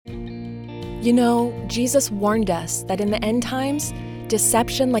You know, Jesus warned us that in the end times,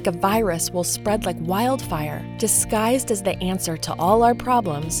 deception like a virus will spread like wildfire. Disguised as the answer to all our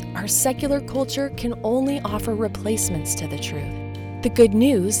problems, our secular culture can only offer replacements to the truth. The good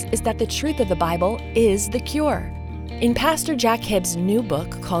news is that the truth of the Bible is the cure. In Pastor Jack Hibbs' new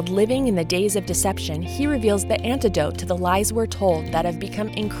book called Living in the Days of Deception, he reveals the antidote to the lies we're told that have become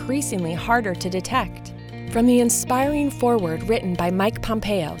increasingly harder to detect. From the inspiring foreword written by Mike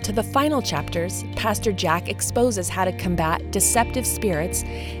Pompeo to the final chapters, Pastor Jack exposes how to combat deceptive spirits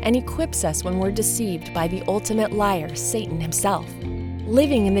and equips us when we're deceived by the ultimate liar, Satan himself.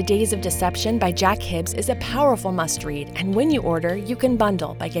 Living in the Days of Deception by Jack Hibbs is a powerful must-read, and when you order, you can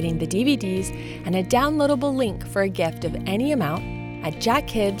bundle by getting the DVDs and a downloadable link for a gift of any amount at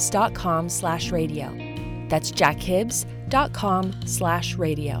jackhibbs.com/radio. That's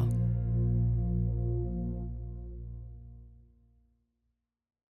jackhibbs.com/radio.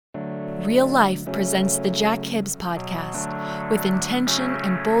 Real Life presents the Jack Hibbs podcast with intention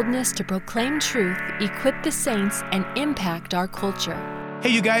and boldness to proclaim truth, equip the saints, and impact our culture. Hey,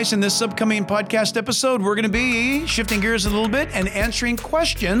 you guys, in this upcoming podcast episode, we're going to be shifting gears a little bit and answering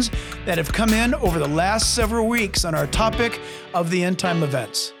questions that have come in over the last several weeks on our topic of the end time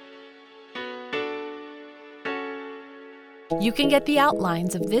events. You can get the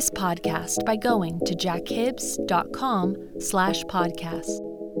outlines of this podcast by going to jackhibbs.com/podcast.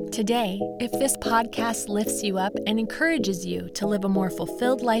 Today, if this podcast lifts you up and encourages you to live a more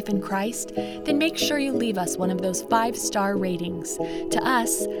fulfilled life in Christ, then make sure you leave us one of those 5-star ratings. To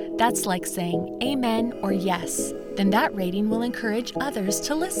us, that's like saying amen or yes. Then that rating will encourage others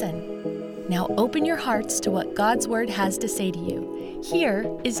to listen. Now open your hearts to what God's Word has to say to you. Here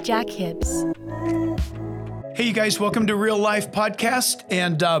is Jack Hibbs. Hey, you guys, welcome to Real Life Podcast,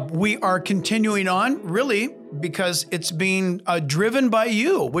 and we are continuing on, really, because it's being driven by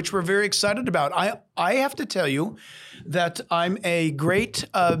you, which we're very excited about. I have to tell you that I'm a great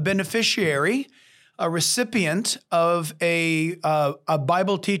beneficiary, a recipient of a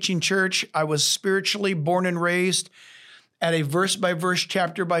Bible teaching church. I was spiritually born and raised at a verse-by-verse,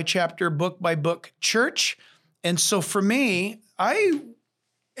 chapter-by-chapter, book-by-book church. And so for me, I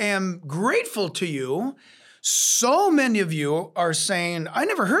am grateful to you. So many of you are saying, I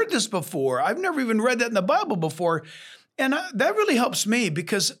never heard this before. I've never even read that in the Bible before. And that really helps me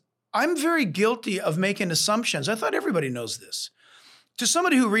because I'm very guilty of making assumptions. I thought everybody knows this. To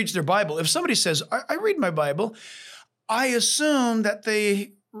somebody who reads their Bible, if somebody says, I read my Bible, I assume that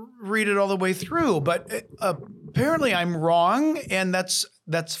they read it all the way through. But apparently I'm wrong, and that's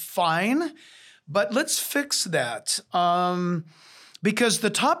fine. But let's fix that. Because the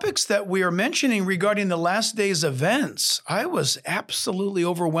topics that we are mentioning regarding the last days events, I was absolutely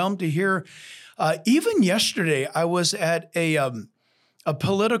overwhelmed to hear. Even yesterday, I was at a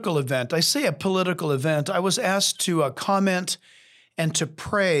political event. I say a political event. I was asked to comment and to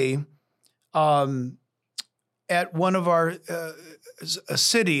pray at one of our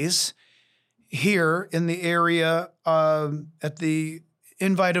cities here in the area at the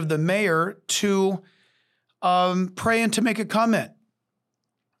invite of the mayor to pray and to make a comment.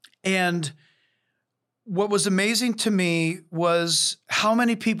 And what was amazing to me was how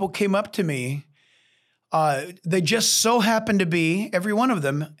many people came up to me. They just so happened to be, every one of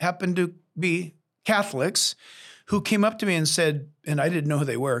them happened to be Catholics who came up to me and said, and I didn't know who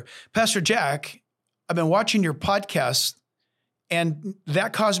they were, Pastor Jack, I've been watching your podcast, and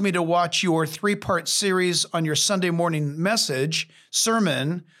that caused me to watch your 3-part series on your Sunday morning message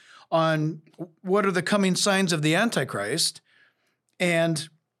sermon on what are the coming signs of the Antichrist. And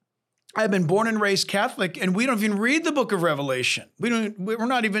I've been born and raised Catholic, and we don't even read the book of Revelation. We're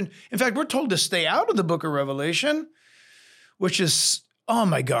not even, in fact, we're told to stay out of the book of Revelation, which is, oh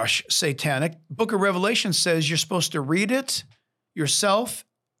my gosh, satanic. Book of Revelation says you're supposed to read it yourself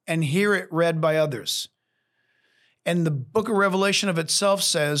and hear it read by others. And the book of Revelation of itself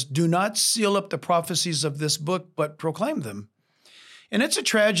says, do not seal up the prophecies of this book, but proclaim them. And it's a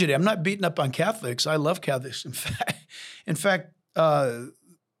tragedy. I'm not beating up on Catholics. I love Catholics. In fact,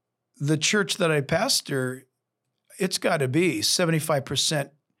 the church that I pastor, it's got to be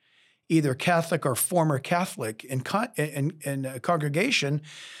 75% either Catholic or former Catholic in a congregation,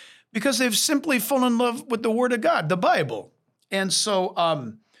 because they've simply fallen in love with the Word of God, the Bible. And so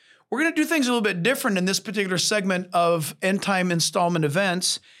we're going to do things a little bit different in this particular segment of end time installment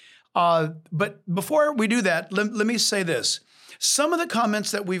events. But before we do that, let me say this. Some of the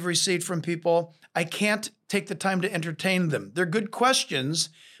comments that we've received from people, I can't take the time to entertain them. They're good questions,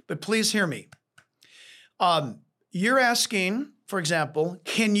 but please hear me. You're asking, for example,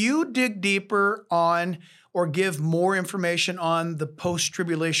 can you dig deeper on or give more information on the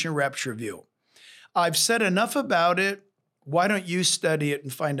post-tribulation rapture view? I've said enough about it. Why don't you study it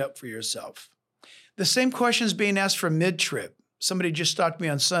and find out for yourself? The same question is being asked for mid-trib. Somebody just stopped me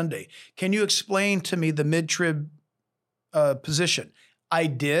on Sunday. Can you explain to me the mid-trib position? I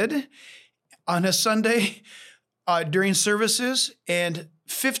did on a Sunday during services, and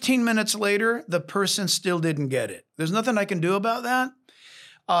 15 minutes later, the person still didn't get it. There's nothing I can do about that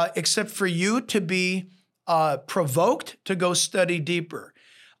except for you to be provoked to go study deeper.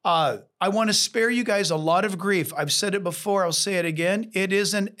 I want to spare you guys a lot of grief. I've said it before. I'll say it again. It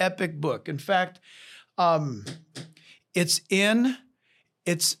is an epic book. In fact, it's in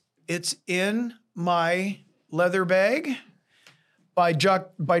my leather bag by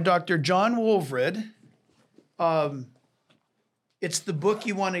Dr. John Wolfred. It's the book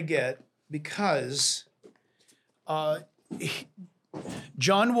you want to get because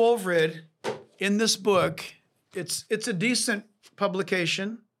John Wolfred, in this book, it's a decent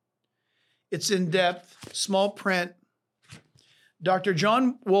publication. It's in depth, small print. Dr.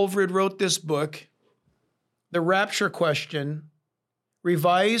 John Wolfred wrote this book, The Rapture Question,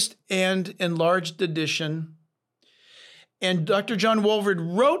 revised and enlarged edition. And Dr. John Wolfred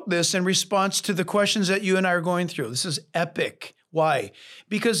wrote this in response to the questions that you and I are going through. This is epic. Why?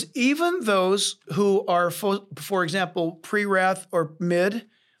 Because even those who are, for example, pre-wrath or mid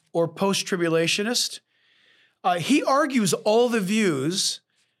or post-tribulationist, he argues all the views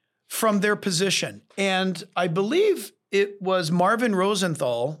from their position. And I believe it was Marvin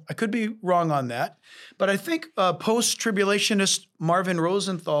Rosenthal. I could be wrong on that. But I think post-tribulationist Marvin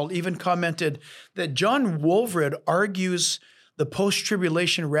Rosenthal even commented that John Wolfred argues the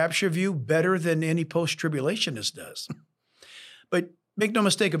post-tribulation rapture view better than any post-tribulationist does. But make no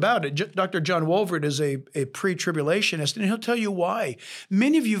mistake about it, Dr. John Wolfred is a pre-tribulationist, and he'll tell you why.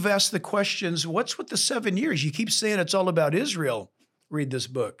 Many of you have asked the questions, what's with the 7 years? You keep saying it's all about Israel. Read this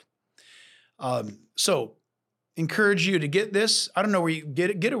book. So encourage you to get this. I don't know where you get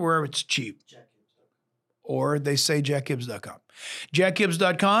it. Get it wherever it's cheap. Or they say jackhibbs.com.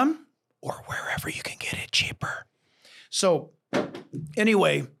 Jackhibbs.com or wherever you can get it cheaper. So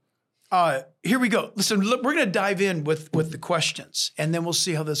anyway, here we go. Listen, we're going to dive in with the questions, and then we'll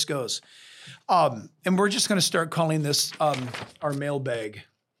see how this goes. And we're just going to start calling this our mailbag,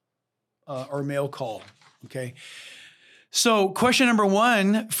 our mail call, okay? So question number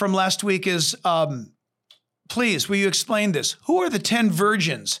 1 from last week is, please, will you explain this? Who are the 10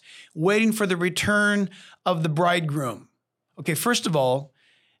 virgins waiting for the return of the bridegroom? Okay, first of all,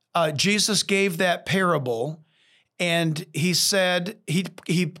 Jesus gave that parable, and he said,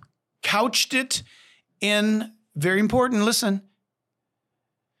 he couched it in, very important, listen,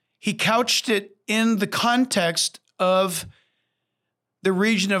 he couched it in the context of the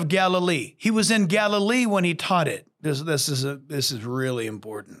region of Galilee. He was in Galilee when he taught it. This is really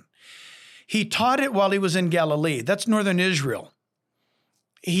important. He taught it while he was in Galilee. That's northern Israel.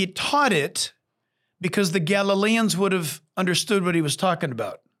 He taught it because the Galileans would have understood what he was talking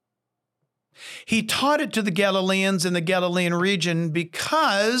about. He taught it to the Galileans in the Galilean region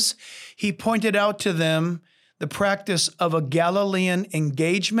because he pointed out to them the practice of a Galilean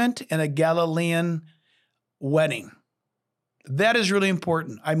engagement and a Galilean wedding. That is really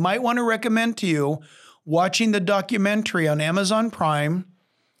important. I might want to recommend to you watching the documentary on Amazon Prime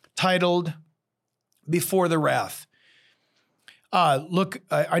titled Before the Wrath. Look,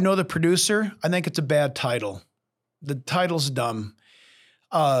 I know the producer. I think it's a bad title. The title's dumb.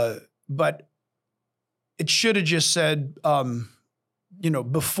 But it should have just said,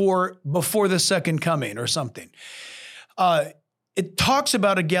 before the second coming or something. It talks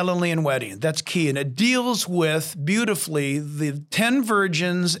about a Galilean wedding. That's key. And it deals with, beautifully, the 10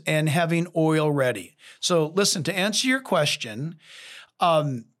 virgins and having oil ready. So listen, to answer your question,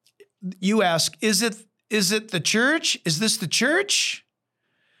 you ask, is it the church? Is this the church?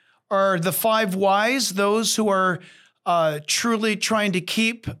 Are the 5 wise those who are truly trying to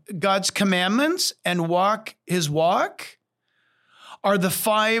keep God's commandments and walk his walk? Are the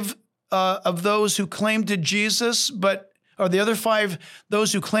 5 of those who claim to Jesus, but are the other 5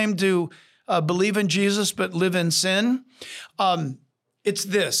 those who claim to believe in Jesus but live in sin? It's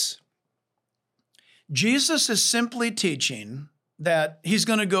this. Jesus is simply teaching that he's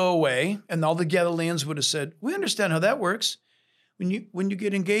going to go away, and all the Galileans would have said, we understand how that works. When you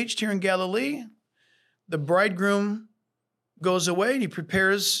get engaged here in Galilee, the bridegroom goes away and he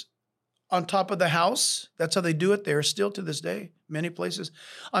prepares on top of the house. That's how they do it there still to this day, many places.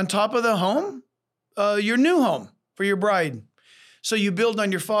 On top of the home, your new home for your bride. So you build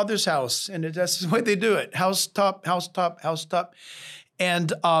on your father's house, and that's the way they do it. House top, house top, house top.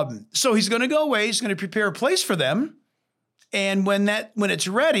 And so he's going to go away. He's going to prepare a place for them. And when it's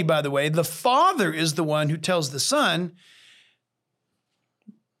ready, by the way, the Father is the one who tells the Son,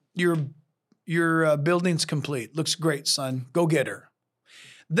 your building's complete. Looks great, son. Go get her.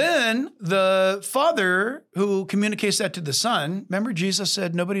 Then the Father who communicates that to the Son, remember Jesus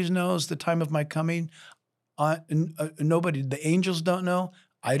said, nobody knows the time of my coming. Nobody, the angels don't know.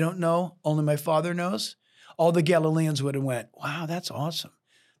 I don't know. Only my Father knows. All the Galileans would have went, wow, that's awesome.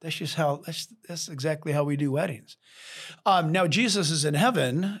 That's exactly how we do weddings. Now Jesus is in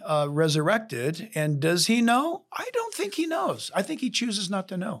heaven, resurrected, and does he know? I don't think he knows. I think he chooses not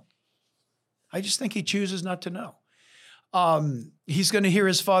to know. I just think he chooses not to know. He's going to hear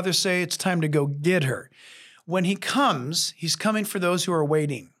his Father say, it's time to go get her. When he comes, he's coming for those who are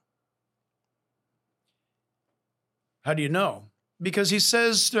waiting. How do you know? Because he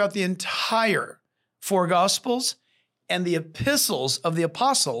says throughout the entire 4 Gospels and the epistles of the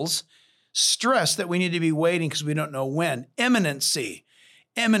apostles, stress that we need to be waiting because we don't know when. Imminency.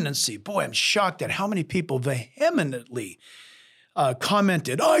 Boy, I'm shocked at how many people vehemently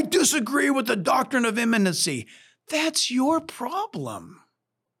commented, I disagree with the doctrine of imminency. That's your problem.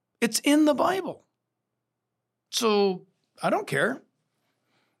 It's in the Bible. So I don't care.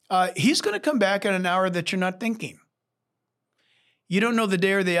 He's going to come back at an hour that you're not thinking. You don't know the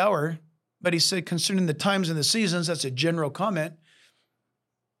day or the hour, but he said concerning the times and the seasons, that's a general comment.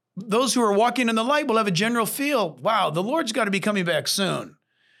 Those who are walking in the light will have a general feel, wow, the Lord's got to be coming back soon.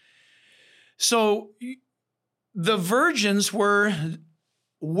 So the virgins were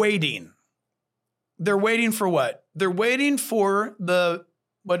waiting. They're waiting for what? They're waiting for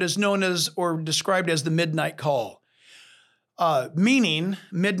what is known as or described as the midnight call. Meaning,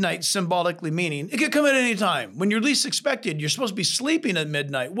 midnight symbolically meaning, it could come at any time. When you're least expected, you're supposed to be sleeping at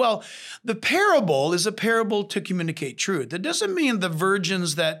midnight. Well, the parable is a parable to communicate truth. It doesn't mean the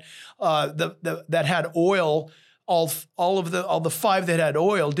virgins that had oil, all the 5 that had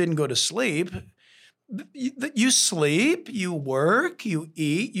oil didn't go to sleep. You sleep, you work, you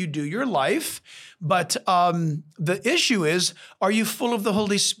eat, you do your life. But the issue is, are you full of the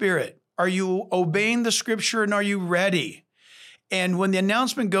Holy Spirit? Are you obeying the scripture and are you ready? And when the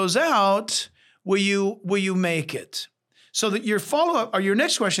announcement goes out, will you make it? So that your follow-up or your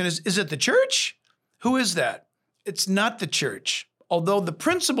next question is it the church? Who is that? It's not the church. Although the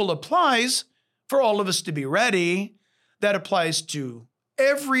principle applies for all of us to be ready, that applies to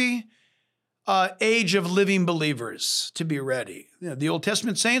every age of living believers to be ready. The Old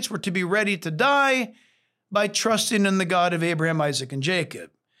Testament saints were to be ready to die by trusting in the God of Abraham, Isaac, and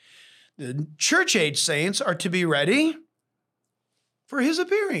Jacob. The church age saints are to be ready for his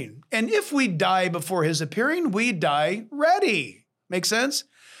appearing. And if we die before his appearing, we die ready. Make sense?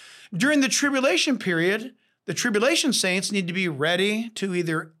 During the tribulation period, the tribulation saints need to be ready to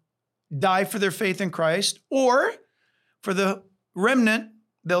either die for their faith in Christ or for the remnant,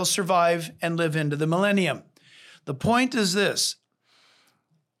 they'll survive and live into the millennium. The point is this.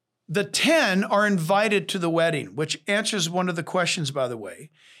 The 10 are invited to the wedding, which answers one of the questions, by the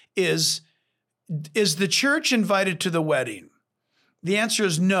way, is the church invited to the wedding? The answer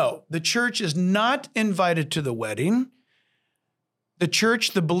is no. The church is not invited to the wedding. The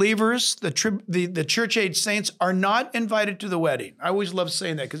church, the believers, the church age saints are not invited to the wedding. I always love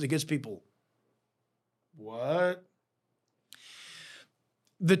saying that because it gets people, what?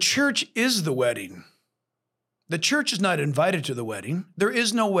 The church is the wedding. The church is not invited to the wedding. There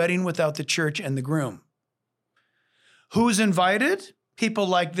is no wedding without the church and the groom. Who's invited? People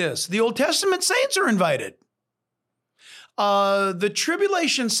like this. The Old Testament saints are invited. The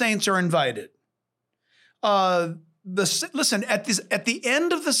tribulation saints are invited. Listen, at the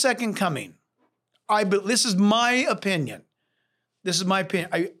end of the second coming, this is my opinion. This is my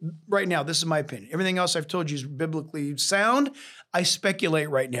opinion. Right now, this is my opinion. Everything else I've told you is biblically sound. I speculate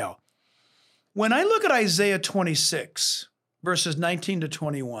right now. When I look at Isaiah 26, verses 19 to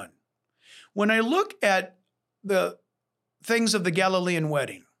 21, when I look at the things of the Galilean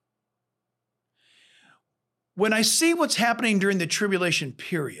wedding, when I see what's happening during the tribulation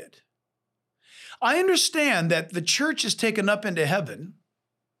period, I understand that the church is taken up into heaven.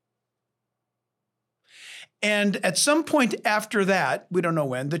 And at some point after that, we don't know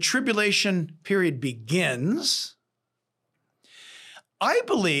when, the tribulation period begins. I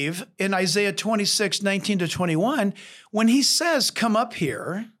believe in Isaiah 26, 19 to 21, when he says, come up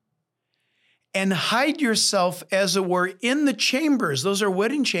here and hide yourself, as it were, in the chambers. Those are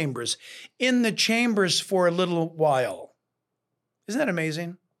wedding chambers. In the chambers for a little while. Isn't that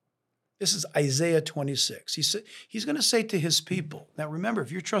amazing? This is Isaiah 26. He's going to say to his people. Now remember,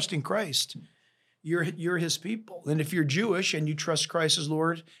 if you're trusting Christ, you're his people. And if you're Jewish and you trust Christ as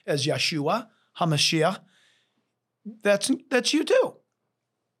Lord, as Yeshua, HaMashiach, That's you too.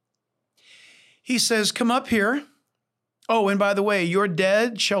 He says, come up here. Oh, and by the way, your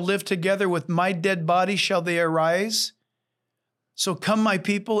dead shall live together with my dead body shall they arise. So come, my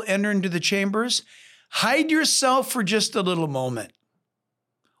people, enter into the chambers. Hide yourself for just a little moment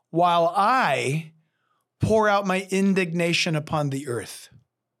while I pour out my indignation upon the earth.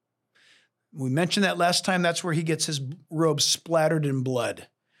 We mentioned that last time. That's where he gets his robe splattered in blood.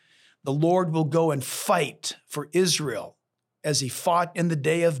 The Lord will go and fight for Israel as he fought in the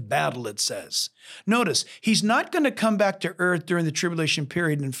day of battle, it says. Notice, he's not going to come back to earth during the tribulation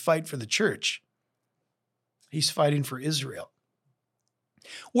period and fight for the church. He's fighting for Israel.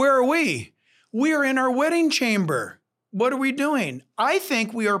 Where are we? We are in our wedding chamber. What are we doing? I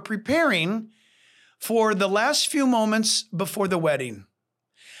think we are preparing for the last few moments before the wedding.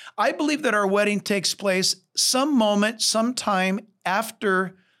 I believe that our wedding takes place sometime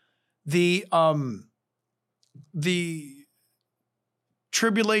after the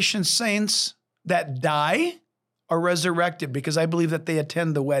tribulation saints that die are resurrected, because I believe that they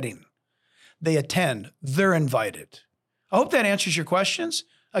attend the wedding. They're invited. I hope that answers your questions.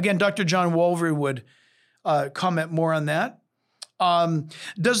 Again, Dr. John Wolver would comment more on that.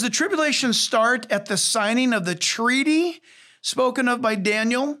 Does the tribulation start at the signing of the treaty spoken of by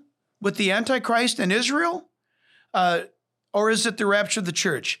Daniel with the Antichrist and Israel? Or is it the rapture of the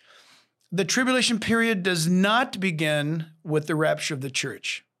church? The tribulation period does not begin with the rapture of the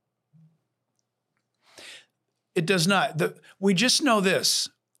church. It does not. We just know this.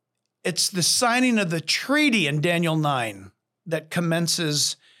 It's the signing of the treaty in Daniel 9 that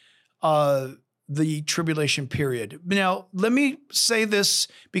commences the tribulation period. Now, let me say this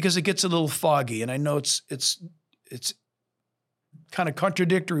because it gets a little foggy, and I know it's kind of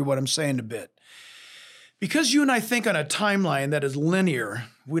contradictory what I'm saying a bit. Because you and I think on a timeline that is linear,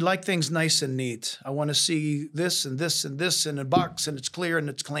 we like things nice and neat. I want to see this and this and this in a box, and it's clear and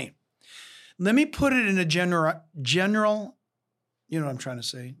it's clean. Let me put it in a general, you know what I'm trying to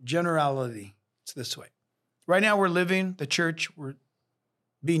say, generality. It's this way. Right now we're living, the church, we're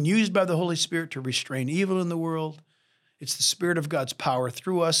being used by the Holy Spirit to restrain evil in the world. It's the Spirit of God's power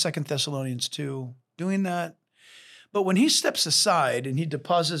through us, 2 Thessalonians 2, doing that. But when he steps aside and he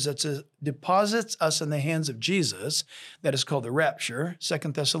deposits us in the hands of Jesus, that is called the rapture, 1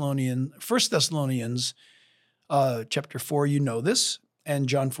 Thessalonians chapter 4, you know this, and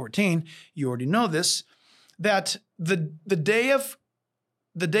John 14, you already know this, that the day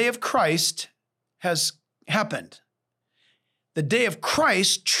of Christ has happened. The day of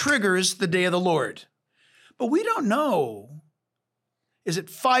Christ triggers the day of the Lord. But we don't know. Is it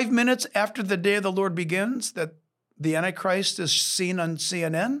 5 minutes after the day of the Lord begins that the Antichrist is seen on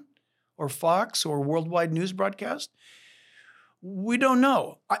CNN or Fox or worldwide news broadcast? We don't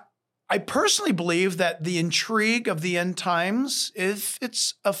know. I personally believe that the intrigue of the end times, if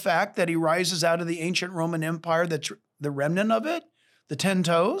it's a fact that he rises out of the ancient Roman Empire, that's the remnant of it, the 10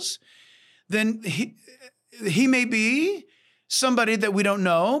 toes, then he may be somebody that we don't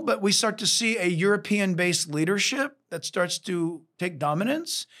know, but we start to see a European-based leadership that starts to take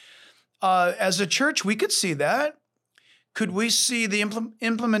dominance. As a church, we could see that. Could we see the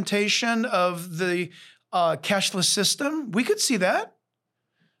implementation of the cashless system? We could see that.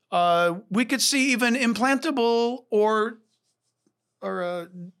 We could see even implantable or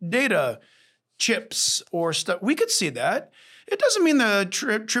data chips or stuff. We could see that. It doesn't mean the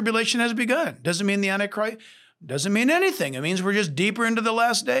tribulation has begun. Doesn't mean the Antichrist. Doesn't mean anything. It means we're just deeper into the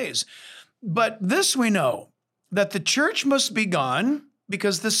last days. But this we know, that the church must be gone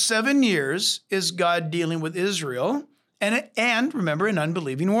because the 7 years is God dealing with Israel and remember, an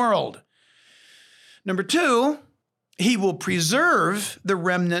unbelieving world. Number 2, he will preserve the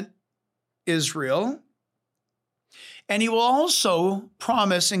remnant Israel, and he will also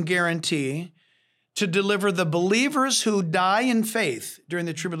promise and guarantee to deliver the believers who die in faith during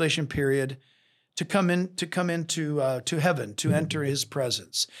the tribulation period to come into heaven, to enter his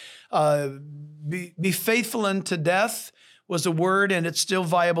presence. Be faithful unto death was a word, and it's still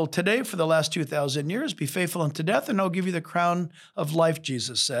viable today for the last 2,000 years. Be faithful unto death, and I'll give you the crown of life,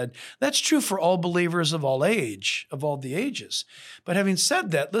 Jesus said. That's true for all believers of all the ages. But having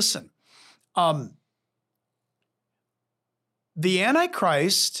said that, listen, the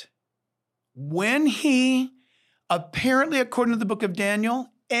Antichrist, when he apparently, according to the book of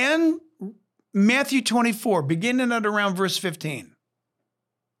Daniel and Matthew 24, beginning at around verse 15,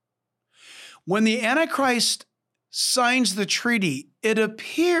 when the Antichrist signs the treaty, it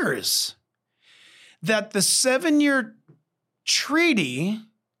appears that the 7-year treaty,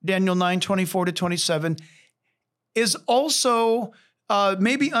 Daniel 9, 24 to 27, is also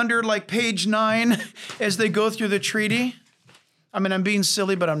maybe under like page 9 as they go through the treaty. I mean, I'm being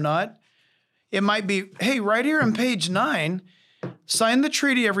silly, but I'm not. It might be, hey, right here on page 9, sign the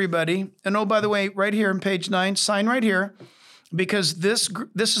treaty, everybody. And oh, by the way, right here on page 9, sign right here, because this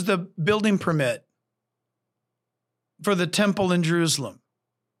is the building permit for the temple in Jerusalem.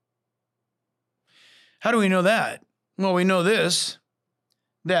 How do we know that? Well, we know this,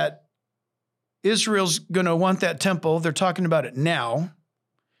 that Israel's going to want that temple. They're talking about it now.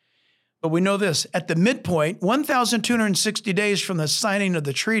 But we know this, at the midpoint, 1,260 days from the signing of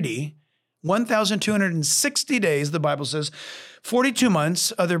the treaty, 1,260 days, the Bible says, 42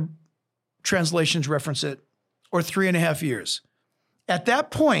 months, other translations reference it, or 3.5 years. At that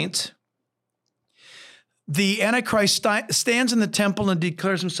point, the Antichrist stands in the temple and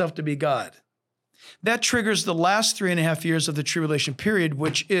declares himself to be God. That triggers the last 3.5 years of the tribulation period,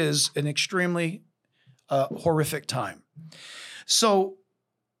 which is an extremely horrific time. So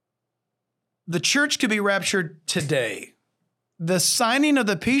the church could be raptured today. The signing of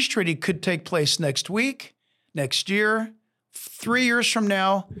the peace treaty could take place next week, next year, 3 years from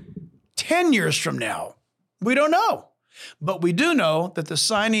now, 10 years from now. We don't know. But we do know that the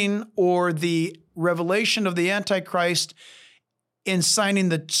signing or the revelation of the Antichrist in signing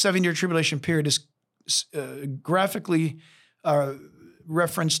the 7-year tribulation period is graphically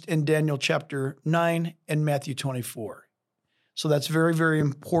referenced in Daniel chapter 9 and Matthew 24. So that's very, very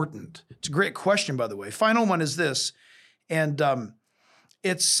important. It's a great question, by the way. Final one is this. And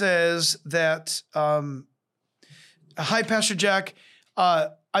it says that, hi, Pastor Jack.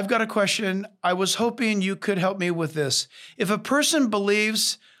 I've got a question. I was hoping you could help me with this. If a person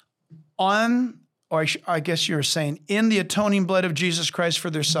believes on, or I guess you're saying in the atoning blood of Jesus Christ for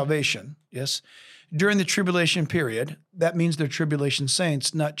their salvation, yes, during the tribulation period, that means they're tribulation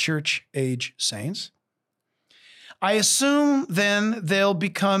saints, not church age saints. I assume then they'll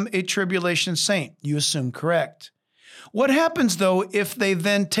become a tribulation saint. You assume correct. What happens, though, if they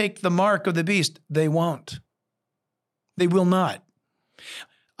then take the mark of the beast? They won't. They will not.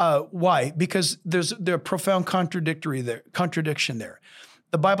 Why? Because there's a profound contradiction there.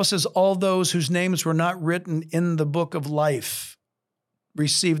 The Bible says all those whose names were not written in the book of life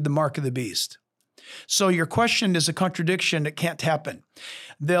received the mark of the beast. So your question is a contradiction. It can't happen.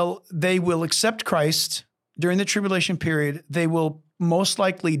 They will accept Christ during the tribulation period. They will most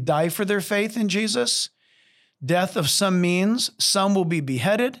likely die for their faith in Jesus. Death of some means. Some will be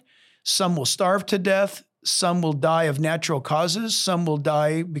beheaded. Some will starve to death. Some will die of natural causes. Some will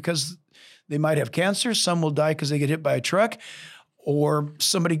die because they might have cancer. Some will die because they get hit by a truck, or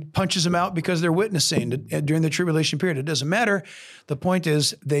somebody punches them out because they're witnessing during the tribulation period. It doesn't matter. The point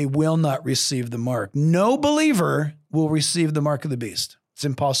is they will not receive the mark. No believer will receive the mark of the beast. It's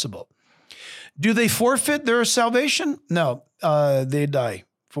impossible. Do they forfeit their salvation? No, they die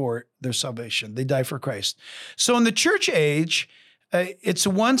for their salvation. They die for Christ. So in the church age, it's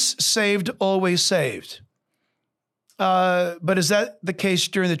once saved, always saved. But is that the case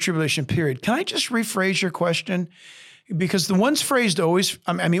during the tribulation period? Can I just rephrase your question? Because the once saved,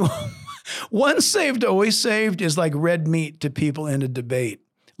 once saved, always saved is like red meat to people in a debate.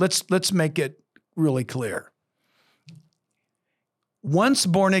 Let's make it really clear. Once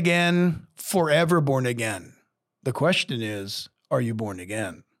born again, forever born again. The question is, are you born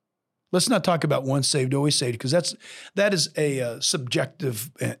again? Let's not talk about once saved, always saved, because that is a subjective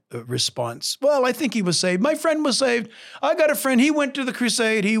response. Well, I think he was saved. My friend was saved. I got a friend. He went to the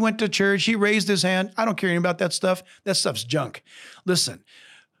crusade. He went to church. He raised his hand. I don't care anything about that stuff. That stuff's junk. Listen,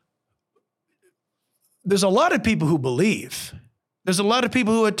 there's a lot of people who believe. There's a lot of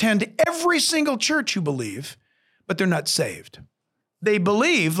people who attend every single church who believe, but they're not saved. They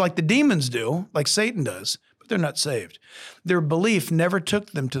believe like the demons do, like Satan does, but they're not saved. Their belief never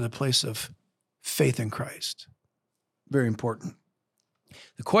took them to the place of faith in Christ. Very important.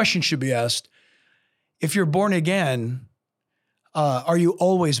 The question should be asked, if you're born again, are you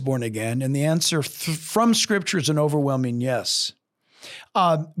always born again? And the answer from Scripture is an overwhelming yes.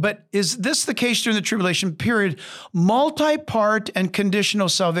 But is this the case during the tribulation period? Multi-part and conditional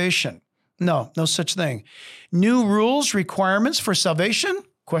salvation. No such thing. New rules, requirements for salvation?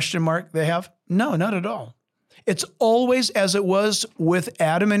 Question mark they have? No, not at all. It's always as it was with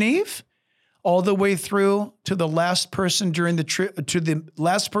Adam and Eve, all the way through to the last person to the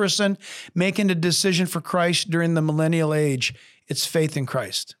last person making a decision for Christ during the millennial age. It's faith in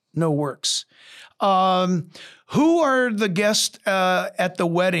Christ, no works. Who are the guests at the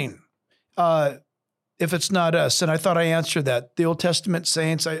wedding? If it's not us, and I thought I answered that. The Old Testament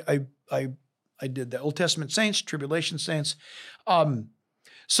saints, I did that. Old Testament saints, tribulation saints.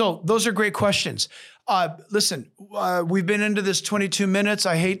 So those are great questions. Listen, we've been into this 22 minutes.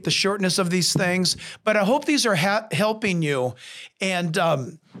 I hate the shortness of these things, but I hope these are helping you. And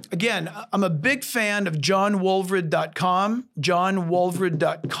again, I'm a big fan of johnwolvered.com,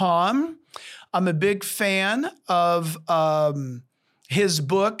 johnwolvered.com. I'm a big fan of his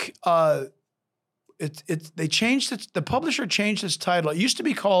book. They changed it. The publisher changed its title. It used to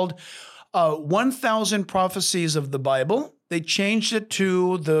be called 1,000 Prophecies of the Bible. They changed it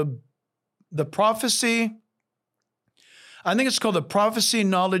to the prophecy. I think it's called the Prophecy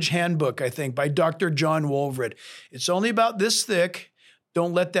Knowledge Handbook, I think, by Dr. John Wolvered. It's only about this thick.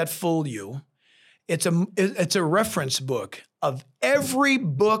 Don't let that fool you. It's a reference book of every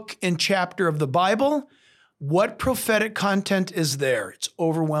book and chapter of the Bible. What prophetic content is there? It's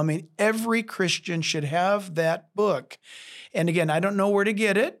overwhelming. Every Christian should have that book. And again, I don't know where to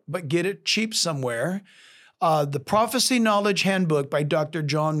get it, but get it cheap somewhere. The Prophecy Knowledge Handbook by Dr.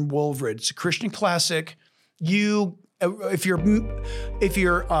 John Wolvered. It's a Christian classic. If you're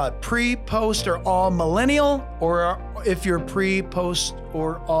pre, post, or all millennial, or if you're pre, post,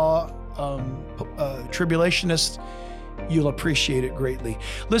 or all tribulationist, you'll appreciate it greatly.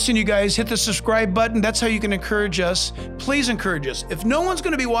 Listen, you guys, hit the subscribe button. That's how you can encourage us. Please encourage us. If no one's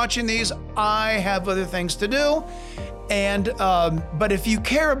going to be watching these, I have other things to do. And but if you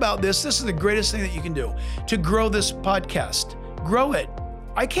care about this is the greatest thing that you can do to grow this podcast. Grow it.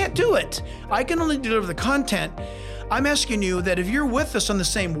 I can't do it. I can only deliver the content. I'm asking you that if you're with us on the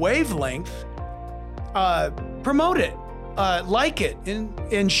same wavelength, promote it, like it,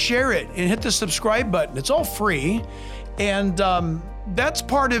 and share it, and hit the subscribe button. It's all free. And that's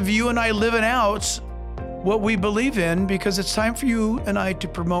part of you and I living out what we believe in, because it's time for you and I to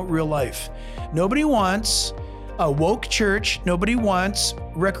promote real life. Nobody wants a woke church. Nobody wants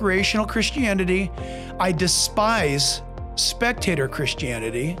recreational Christianity. I despise spectator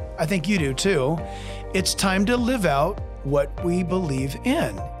Christianity. I think you do too. It's time to live out what we believe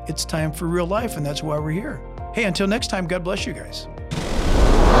in. It's time for real life, and that's why we're here. Hey, until next time, God bless you guys.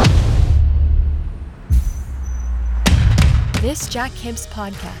 This Jack Hibbs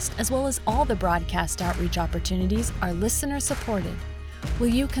podcast, as well as all the broadcast outreach opportunities, are listener supported. Will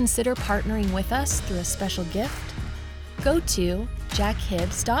you consider partnering with us through a special gift? Go to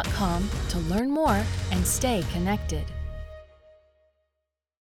jackhibbs.com to learn more and stay connected.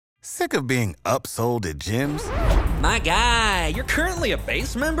 Sick of being upsold at gyms? My guy, you're currently a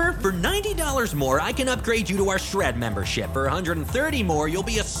base member? For $90 more, I can upgrade you to our Shred membership. For $130 more, you'll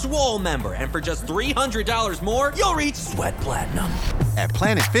be a Swole member. And for just $300 more, you'll reach Sweat Platinum. At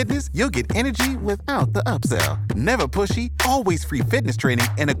Planet Fitness, you'll get energy without the upsell. Never pushy, always free fitness training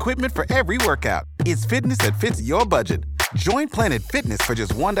and equipment for every workout. It's fitness that fits your budget. Join Planet Fitness for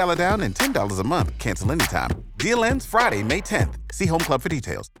just $1 down and $10 a month. Cancel anytime. Deal ends Friday, May 10th. See Home Club for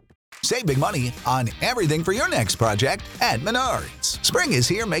details. Save big money on everything for your next project at Menards. Spring is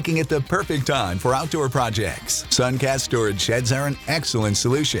here, making it the perfect time for outdoor projects. Suncast storage sheds are an excellent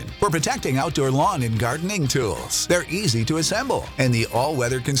solution for protecting outdoor lawn and gardening tools. They're easy to assemble, and the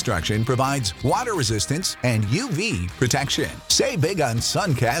all-weather construction provides water resistance and UV protection. Save big on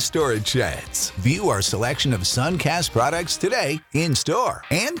Suncast storage sheds. View our selection of Suncast products today in store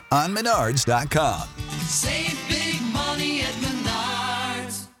and on Menards.com. Save big money at Menards.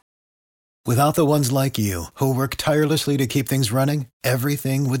 Without the ones like you, who work tirelessly to keep things running,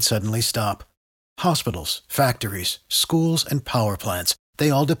 everything would suddenly stop. Hospitals, factories, schools, and power plants, they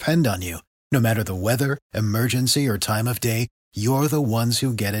all depend on you. No matter the weather, emergency, or time of day, you're the ones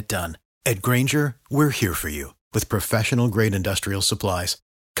who get it done. At Grainger, we're here for you with professional-grade industrial supplies.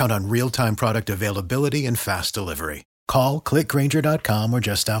 Count on real-time product availability and fast delivery. Call, click Grainger.com, or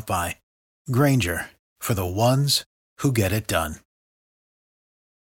just stop by. Grainger, for the ones who get it done.